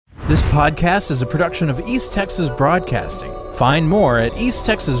This podcast is a production of East Texas Broadcasting. Find more at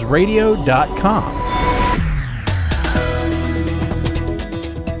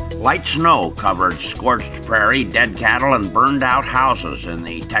easttexasradio.com. Light snow covered scorched prairie, dead cattle, and burned out houses in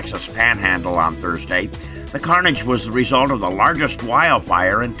the Texas Panhandle on Thursday. The carnage was the result of the largest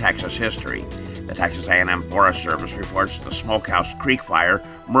wildfire in Texas history. The Texas A&M Forest Service reports the Smokehouse Creek fire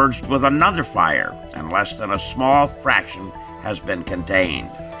merged with another fire, and less than a small fraction has been contained.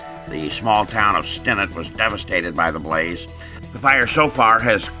 The small town of Stinnett was devastated by the blaze. The fire so far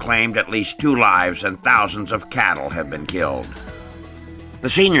has claimed at least 2 lives and thousands of cattle have been killed. The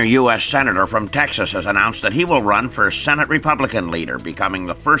senior U.S. Senator from Texas has announced that he will run for Senate Republican leader, becoming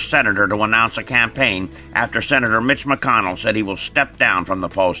the first senator to announce a campaign after Senator Mitch McConnell said he will step down from the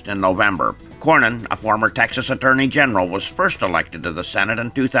post in November. Cornyn, a former Texas Attorney General, was first elected to the Senate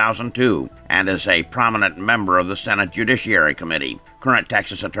in 2002 and is a prominent member of the Senate Judiciary Committee. Current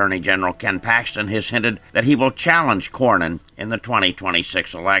Texas Attorney General Ken Paxton has hinted that he will challenge Cornyn in the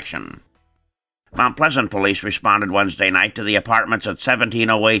 2026 election. Mount Pleasant police responded Wednesday night to the apartments at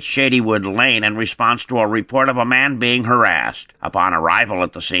 1708 Shadywood Lane in response to a report of a man being harassed. Upon arrival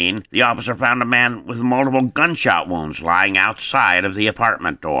at the scene, the officer found a man with multiple gunshot wounds lying outside of the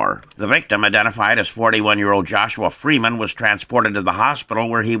apartment door. The victim, identified as 41-year-old Joshua Freeman, was transported to the hospital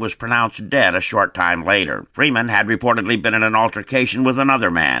where he was pronounced dead a short time later. Freeman had reportedly been in an altercation with another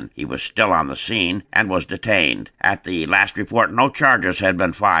man. He was still on the scene and was detained. At the last report, no charges had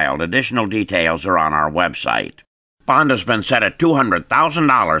been filed. Additional details are on our website. Bond has been set at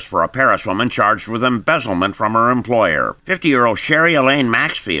 $200,000 for a Paris woman charged with embezzlement from her employer. 50-year-old Sherry Elaine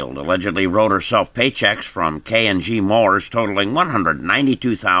Maxfield allegedly wrote herself paychecks from K&G Mowers totaling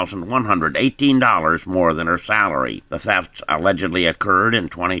 $192,118 more than her salary. The thefts allegedly occurred in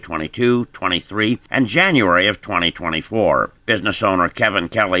 2022, 23, and January of 2024. Business owner Kevin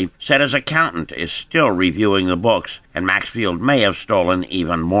Kelly said his accountant is still reviewing the books, and Maxfield may have stolen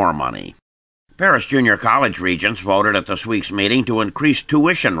even more money. Paris Junior College regents voted at this week's meeting to increase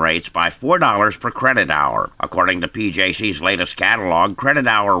tuition rates by $4 per credit hour. According to PJC's latest catalog, credit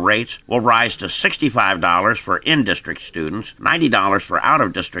hour rates will rise to $65 for in-district students, $90 for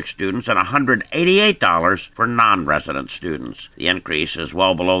out-of-district students, and $188 for non-resident students. The increase is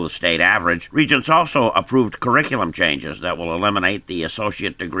well below the state average. Regents also approved curriculum changes that will eliminate the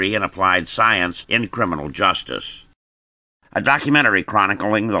associate degree in applied science in criminal justice. A documentary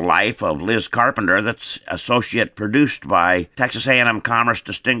chronicling the life of Liz Carpenter that's associate produced by Texas A&M Commerce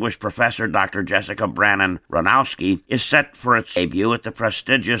Distinguished Professor Dr. Jessica Brannon Ranowski is set for its debut at the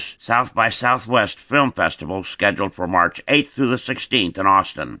prestigious South by Southwest Film Festival scheduled for March 8th through the 16th in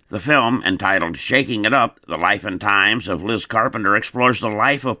Austin. The film, entitled Shaking It Up, The Life and Times of Liz Carpenter, explores the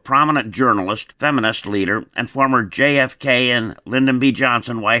life of prominent journalist, feminist leader, and former JFK and Lyndon B.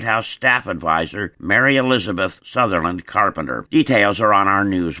 Johnson White House staff advisor Mary Elizabeth Sutherland Carpenter. Details are on our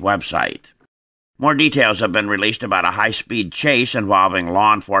news website. More details have been released about a high-speed chase involving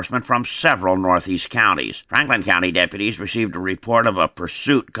law enforcement from several northeast counties. Franklin County deputies received a report of a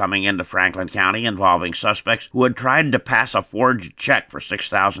pursuit coming into Franklin County involving suspects who had tried to pass a forged check for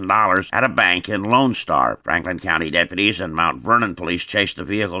 $6,000 at a bank in Lone Star. Franklin County deputies and Mount Vernon police chased the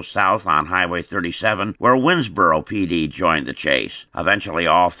vehicle south on Highway 37, where Winsboro PD joined the chase. Eventually,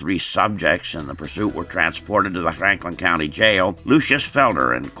 all 3 subjects in the pursuit were transported to the Franklin County Jail. Lucius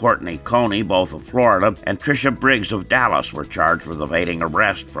Felder and Courtney Coney, both of Florida, and Tricia Briggs of Dallas were charged with evading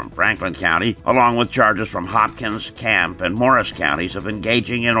arrest from Franklin County, along with charges from Hopkins, Camp, and Morris counties of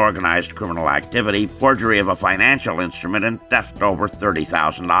engaging in organized criminal activity, forgery of a financial instrument, and theft over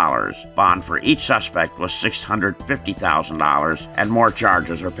 $30,000. Bond for each suspect was $650,000, and more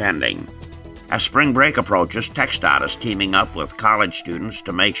charges are pending. As spring break approaches, TxDOT is teaming up with college students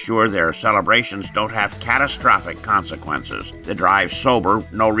to make sure their celebrations don't have catastrophic consequences. The Drive Sober,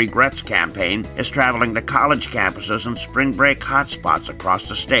 No Regrets campaign is traveling to college campuses and spring break hotspots across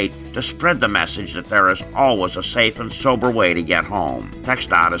the state to spread the message that there is always a safe and sober way to get home.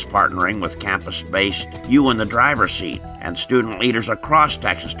 TxDOT is partnering with campus-based You in the Driver's Seat and student leaders across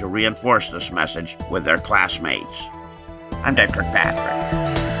Texas to reinforce this message with their classmates. I'm Dave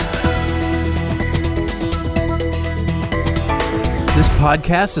Kirkpatrick. This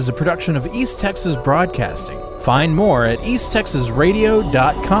podcast is a production of East Texas Broadcasting. Find more at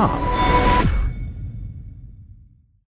easttexasradio.com.